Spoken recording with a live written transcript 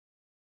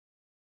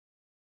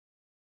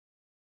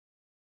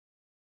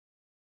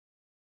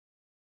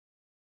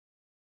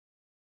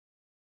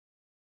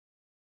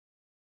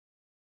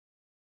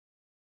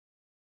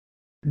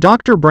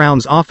Dr.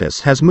 Brown's office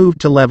has moved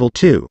to level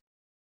 2.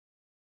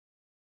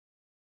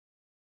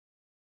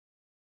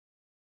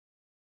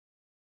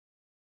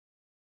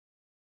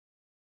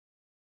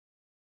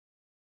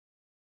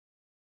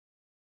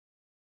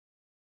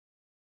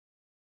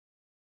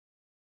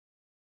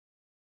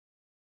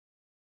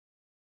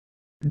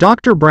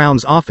 Dr.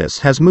 Brown's office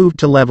has moved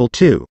to level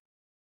 2.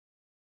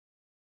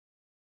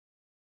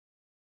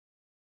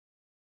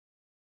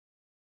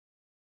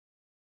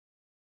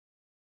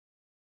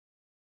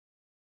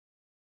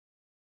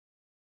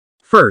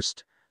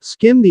 First,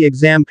 skim the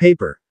exam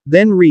paper,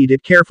 then read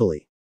it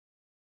carefully.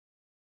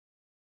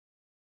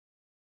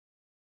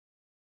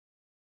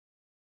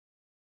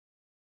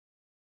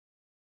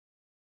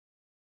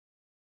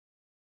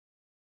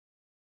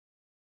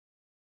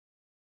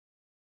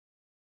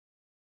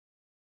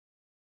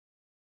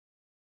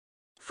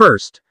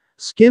 First,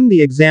 skim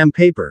the exam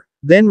paper,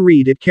 then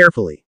read it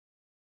carefully.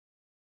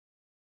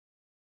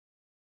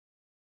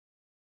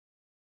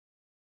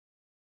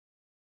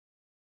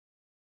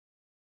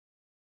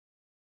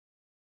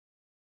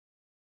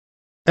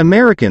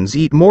 Americans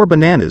eat more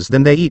bananas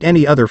than they eat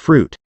any other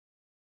fruit.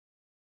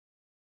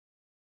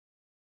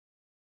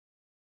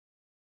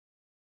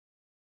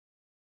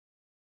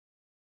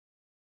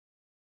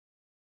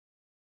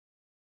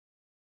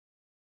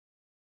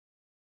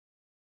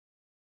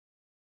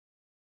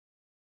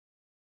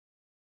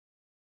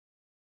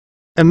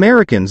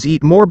 Americans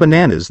eat more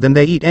bananas than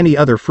they eat any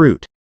other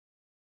fruit.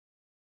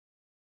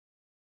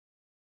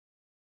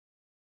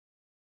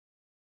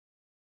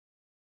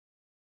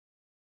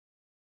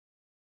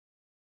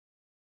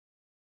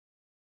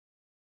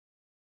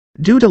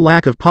 Due to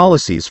lack of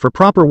policies for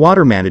proper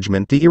water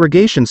management, the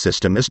irrigation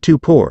system is too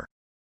poor.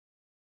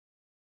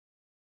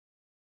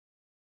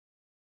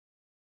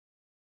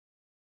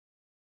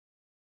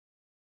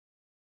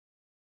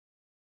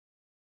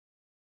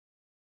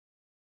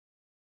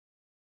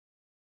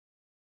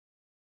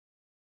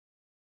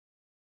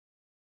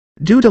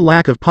 Due to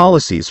lack of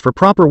policies for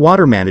proper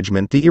water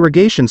management, the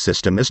irrigation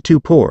system is too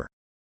poor.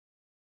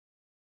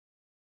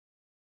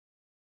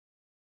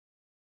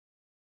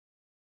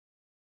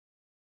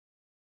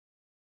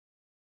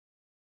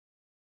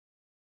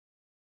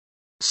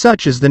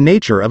 Such is the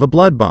nature of a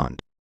blood bond.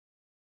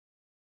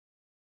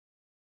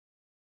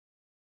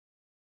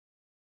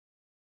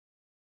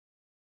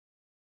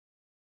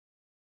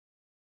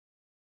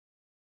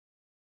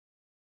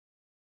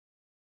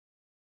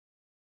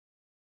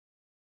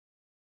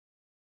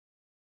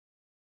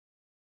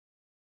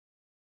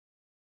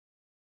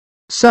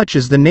 Such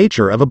is the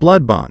nature of a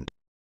blood bond.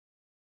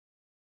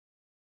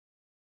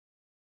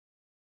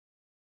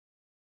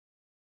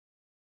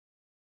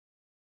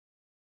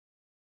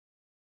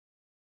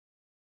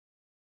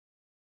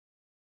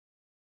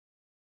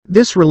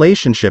 This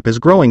relationship is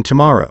growing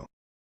tomorrow.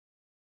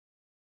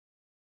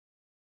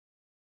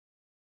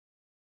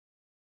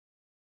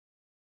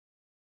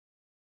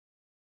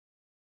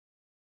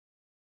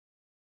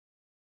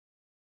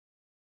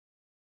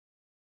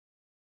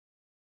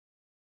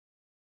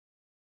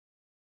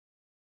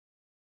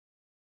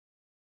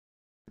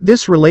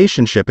 This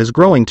relationship is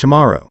growing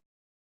tomorrow.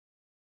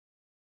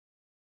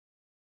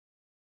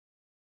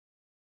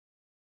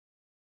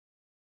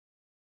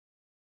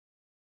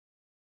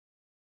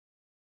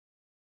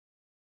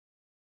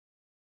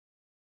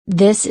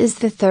 This is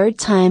the third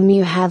time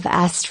you have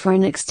asked for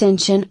an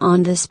extension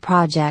on this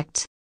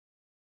project.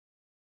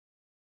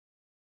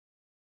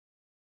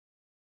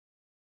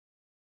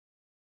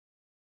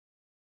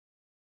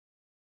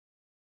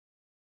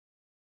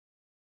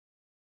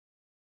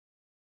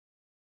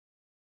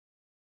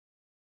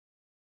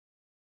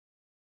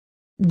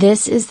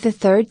 This is the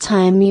third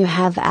time you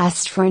have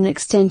asked for an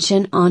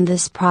extension on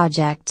this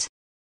project.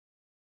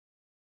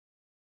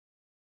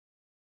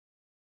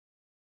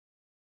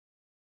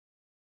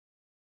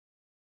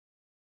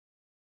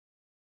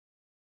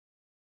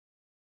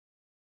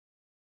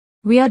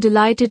 We are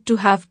delighted to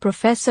have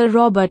Professor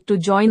Robert to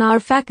join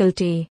our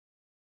faculty.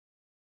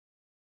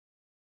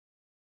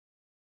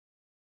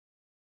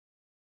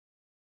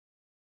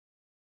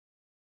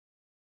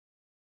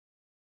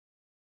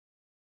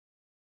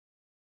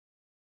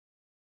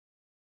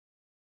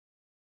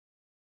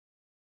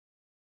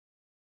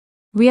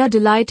 We are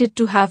delighted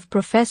to have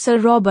Professor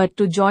Robert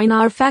to join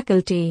our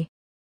faculty.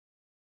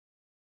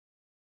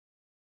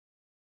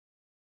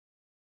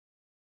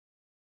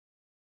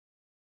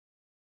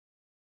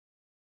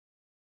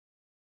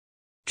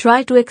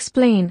 Try to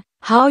explain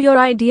how your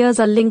ideas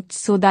are linked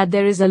so that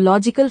there is a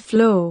logical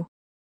flow.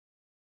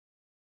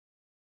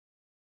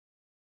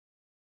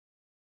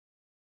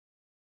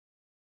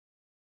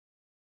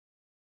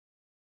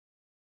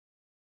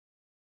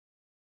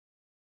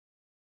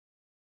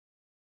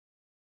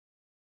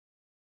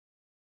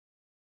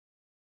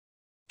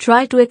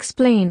 Try to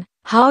explain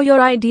how your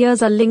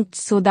ideas are linked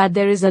so that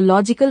there is a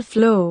logical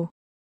flow.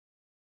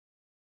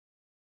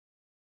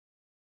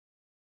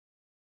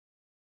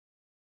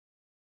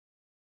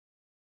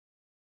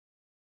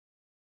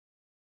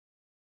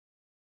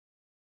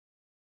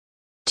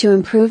 To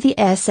improve the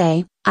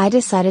essay, I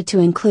decided to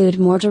include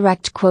more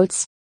direct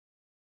quotes.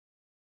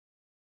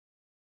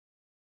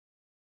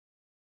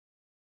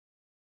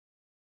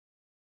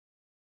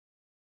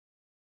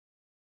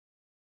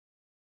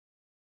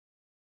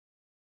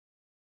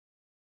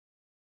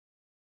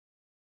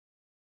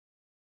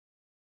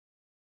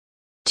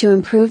 To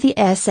improve the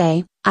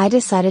essay, I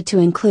decided to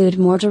include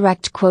more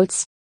direct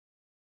quotes.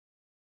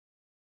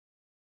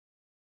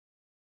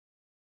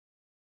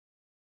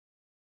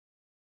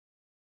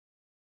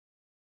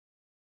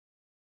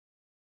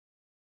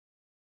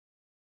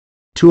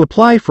 To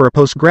apply for a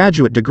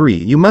postgraduate degree,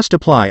 you must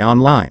apply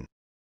online.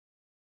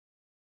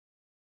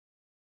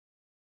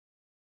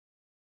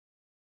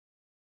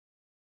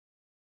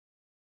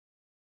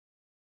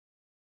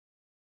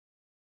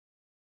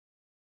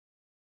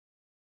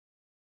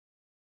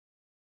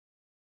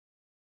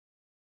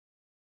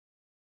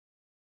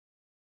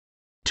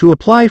 To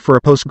apply for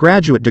a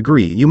postgraduate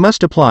degree, you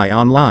must apply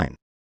online.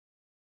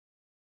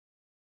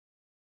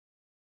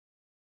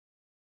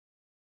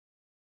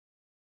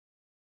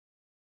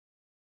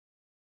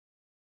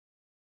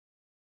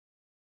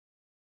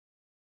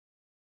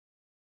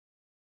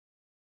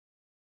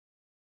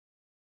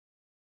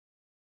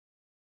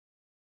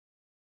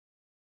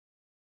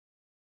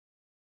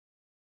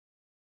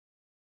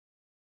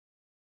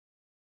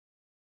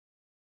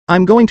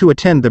 I'm going to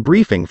attend the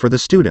briefing for the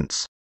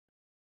students.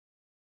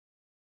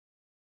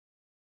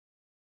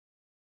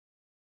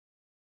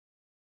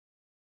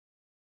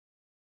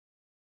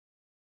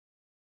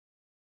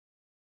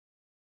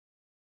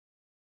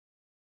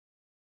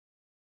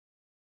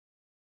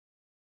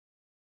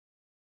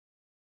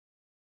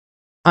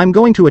 I'm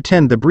going to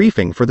attend the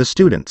briefing for the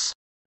students.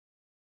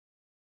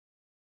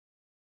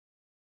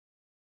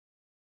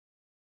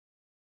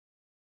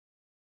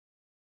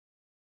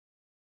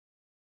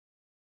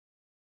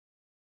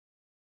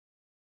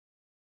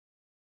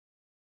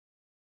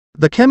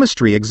 The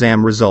chemistry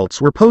exam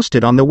results were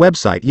posted on the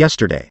website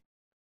yesterday.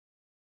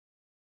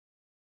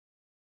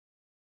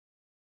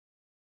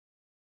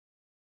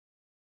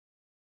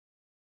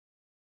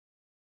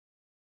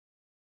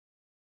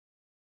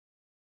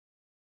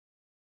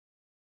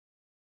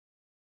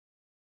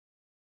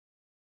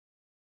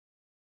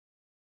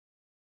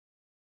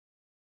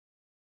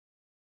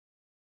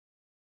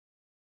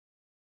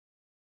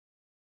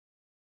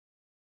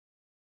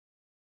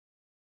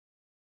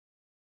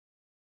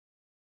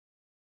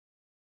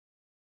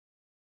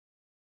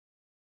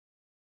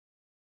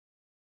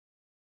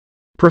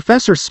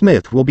 Professor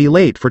Smith will be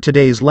late for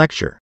today's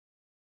lecture.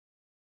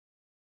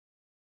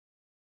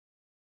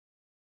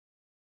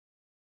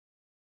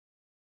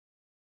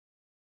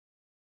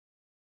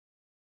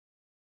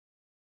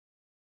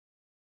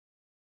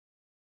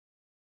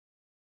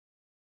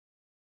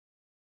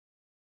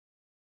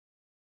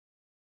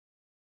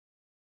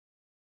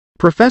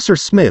 Professor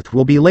Smith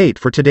will be late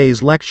for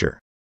today's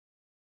lecture.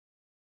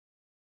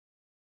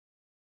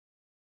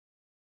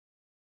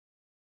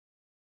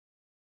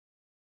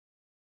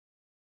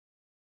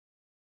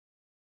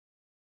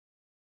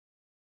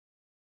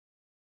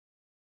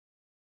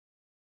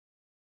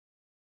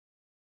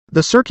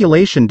 The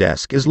circulation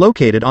desk is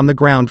located on the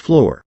ground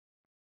floor.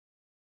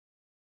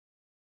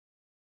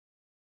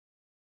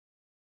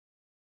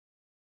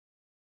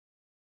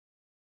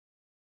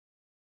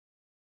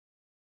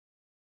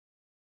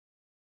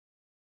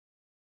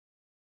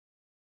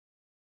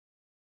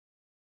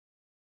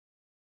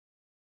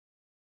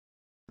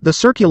 The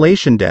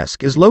circulation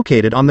desk is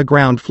located on the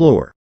ground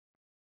floor.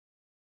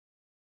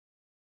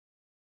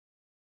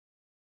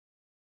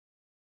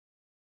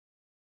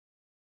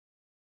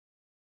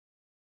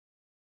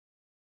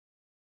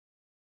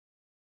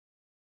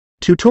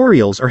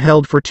 Tutorials are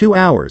held for 2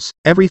 hours,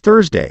 every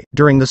Thursday,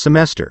 during the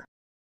semester.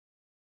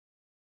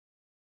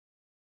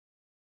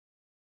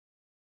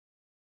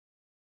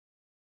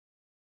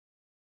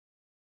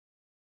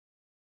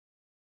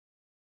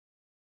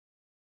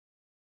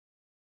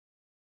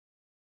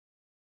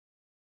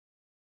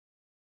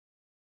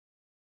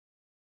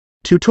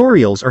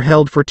 Tutorials are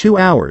held for 2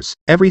 hours,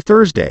 every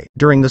Thursday,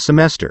 during the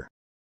semester.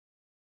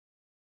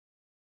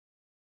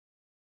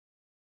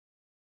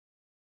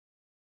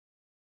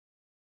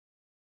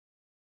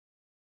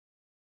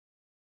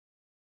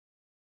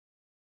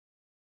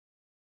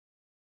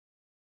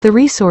 The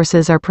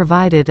resources are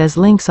provided as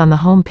links on the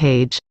home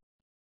page.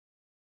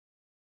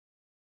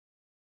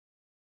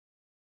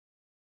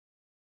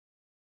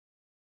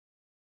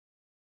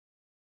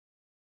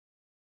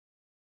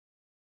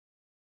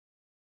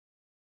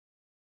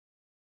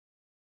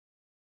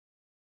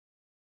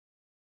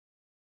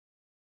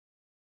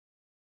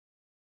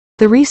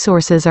 The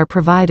resources are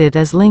provided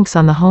as links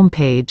on the home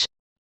page.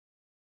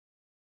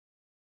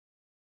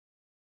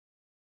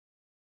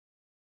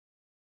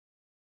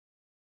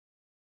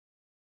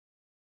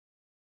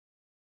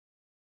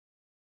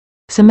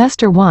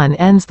 Semester 1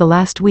 ends the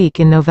last week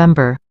in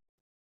November.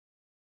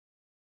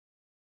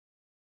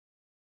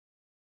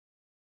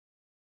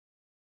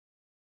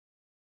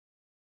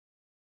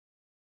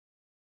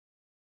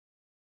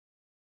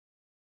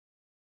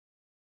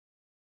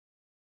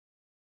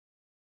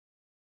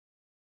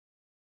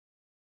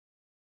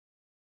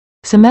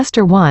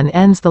 Semester 1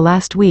 ends the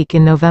last week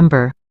in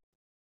November.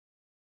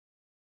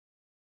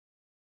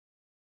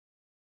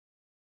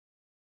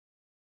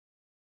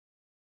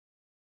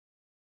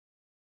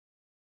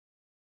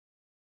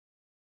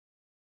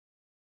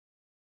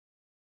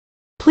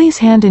 Please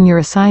hand in your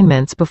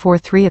assignments before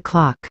 3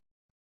 o'clock.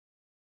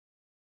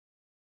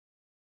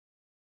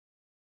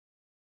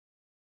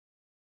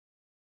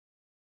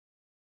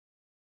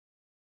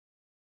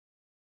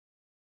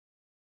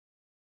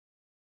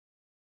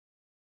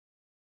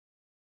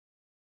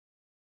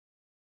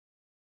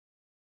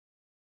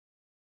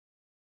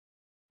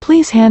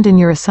 Please hand in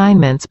your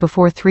assignments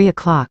before 3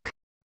 o'clock.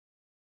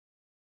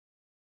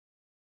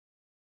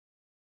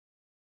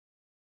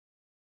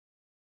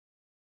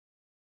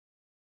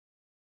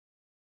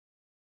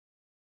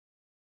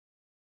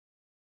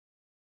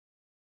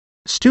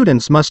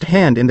 Students must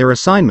hand in their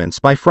assignments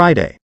by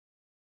Friday.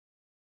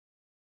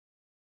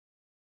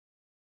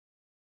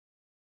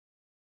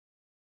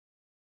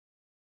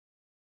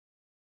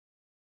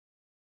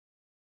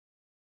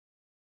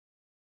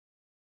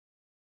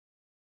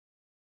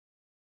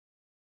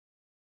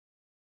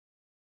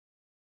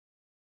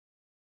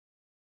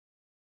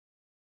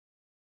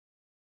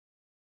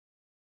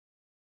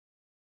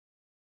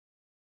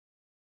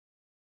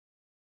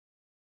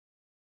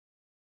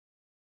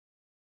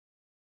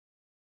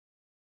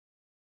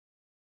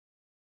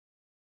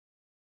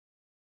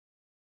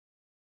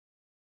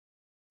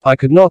 I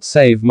could not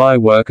save my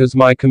work as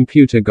my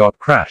computer got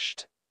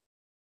crashed.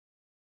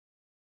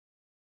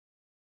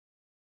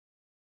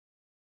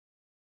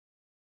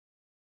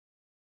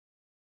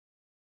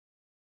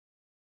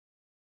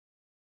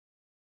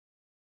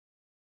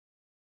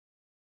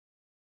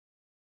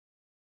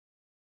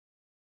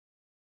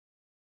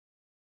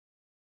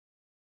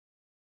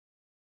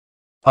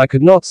 I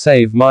could not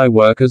save my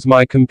work as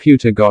my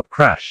computer got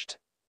crashed.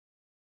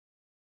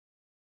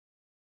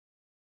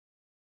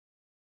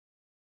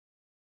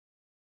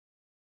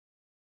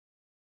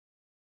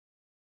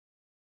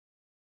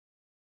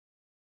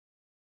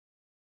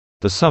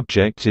 The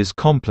subject is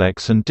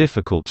complex and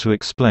difficult to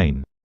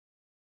explain.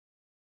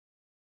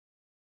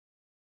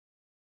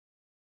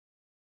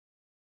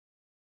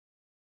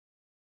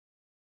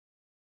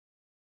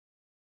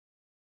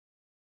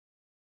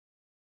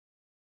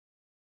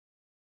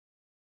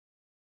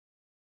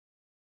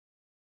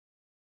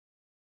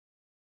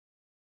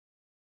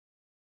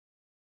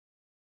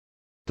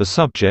 The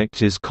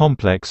subject is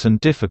complex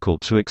and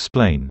difficult to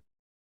explain.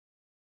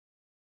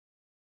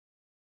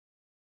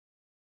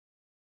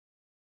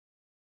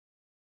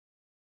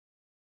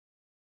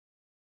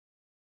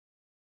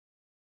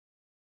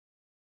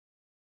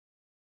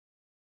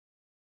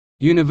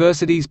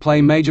 Universities play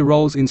major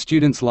roles in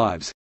students'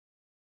 lives.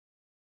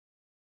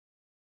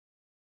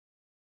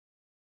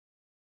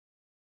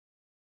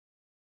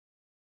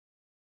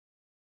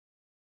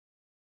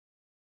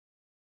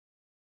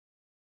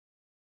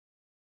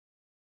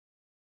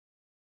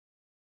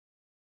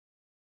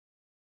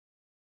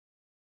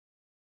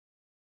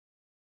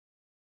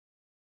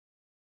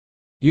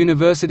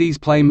 Universities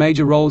play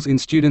major roles in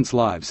students'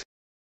 lives.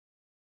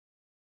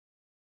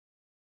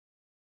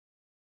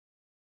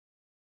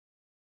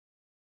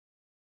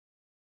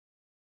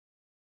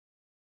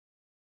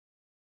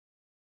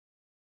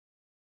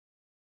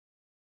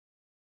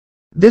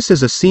 This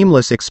is a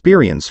seamless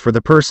experience for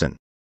the person.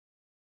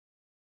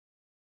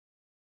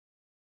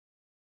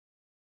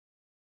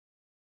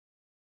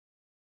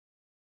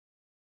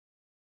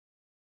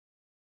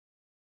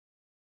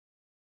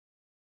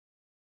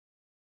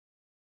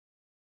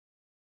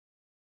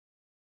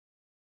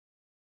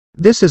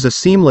 This is a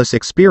seamless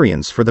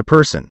experience for the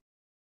person.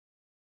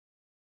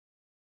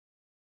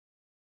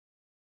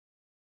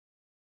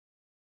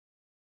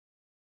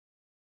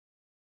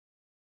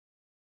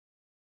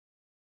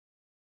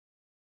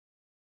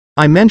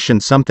 I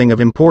mentioned something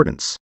of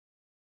importance.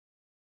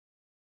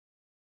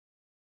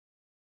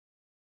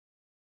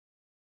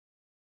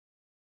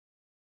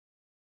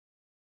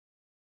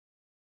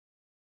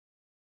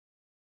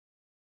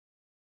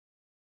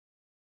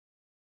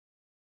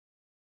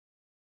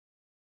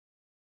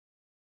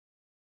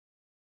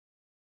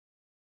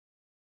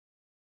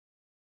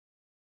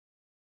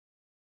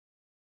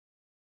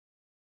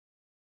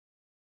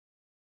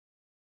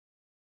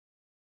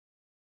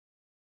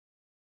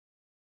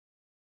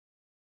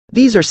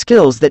 These are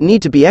skills that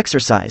need to be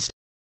exercised.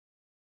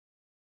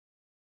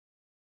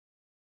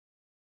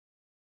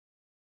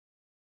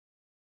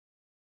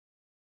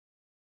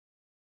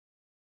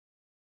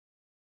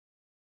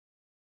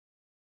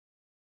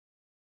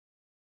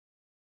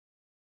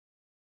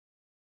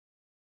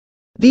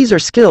 These are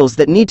skills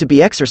that need to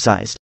be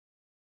exercised.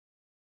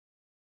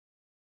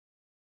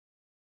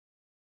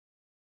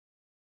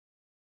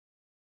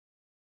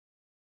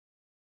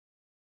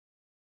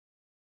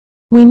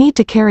 We need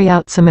to carry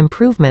out some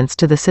improvements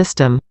to the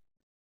system.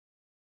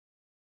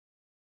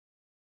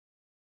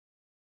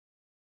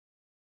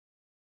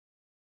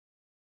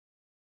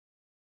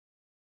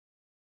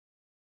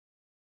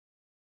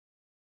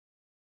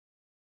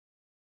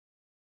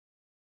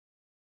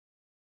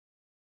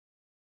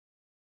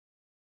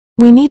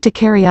 We need to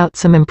carry out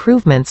some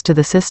improvements to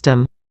the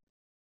system.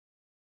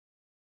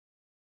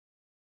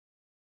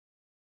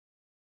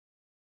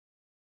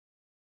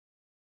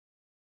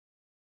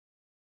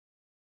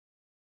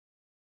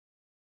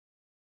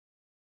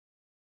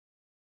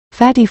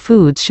 Fatty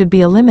foods should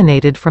be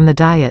eliminated from the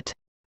diet.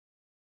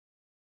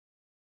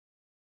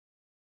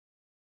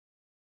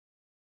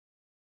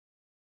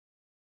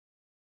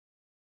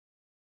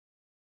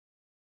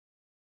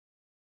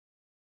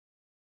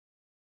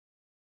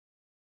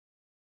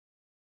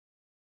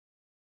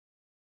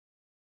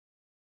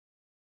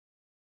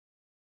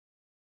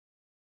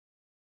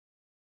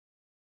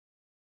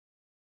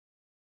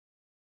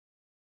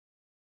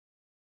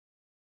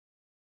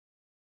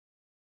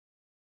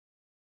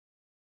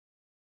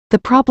 The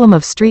problem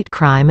of street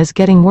crime is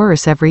getting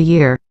worse every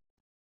year.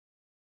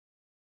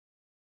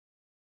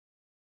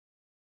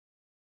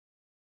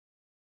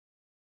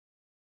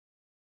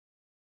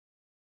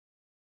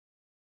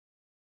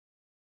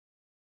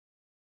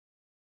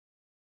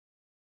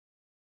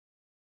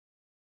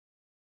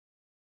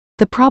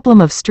 The problem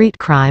of street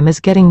crime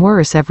is getting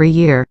worse every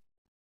year.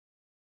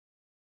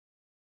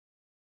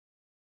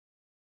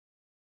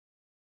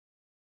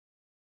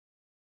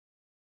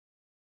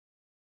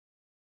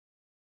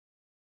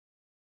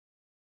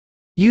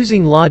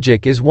 Using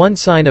logic is one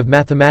sign of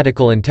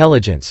mathematical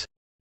intelligence.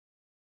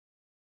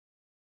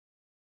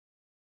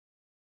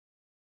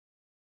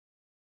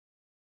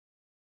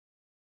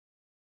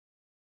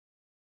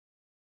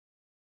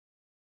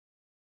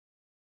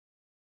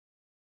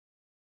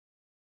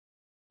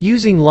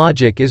 Using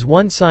logic is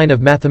one sign of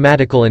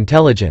mathematical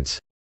intelligence.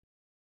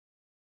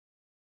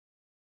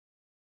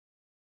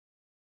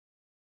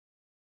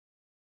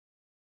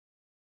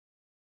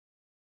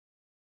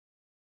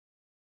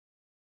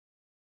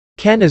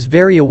 Ken is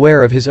very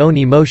aware of his own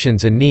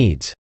emotions and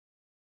needs.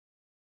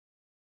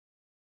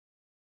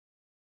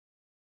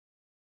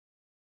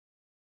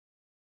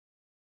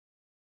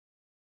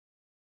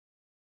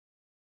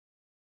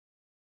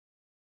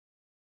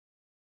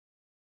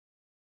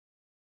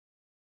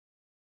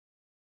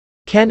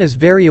 Ken is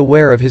very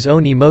aware of his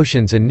own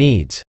emotions and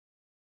needs.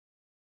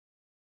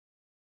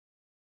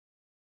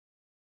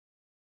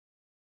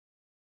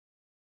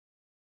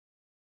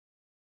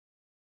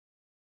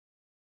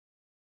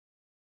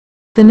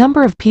 The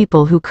number of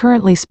people who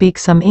currently speak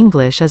some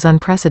English is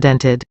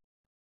unprecedented.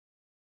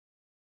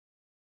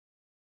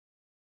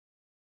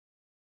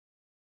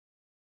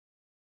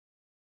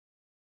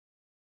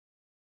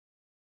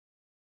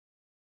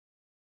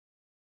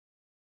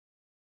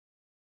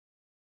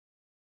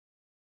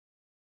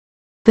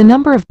 The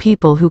number of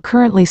people who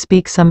currently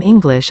speak some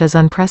English is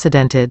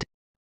unprecedented.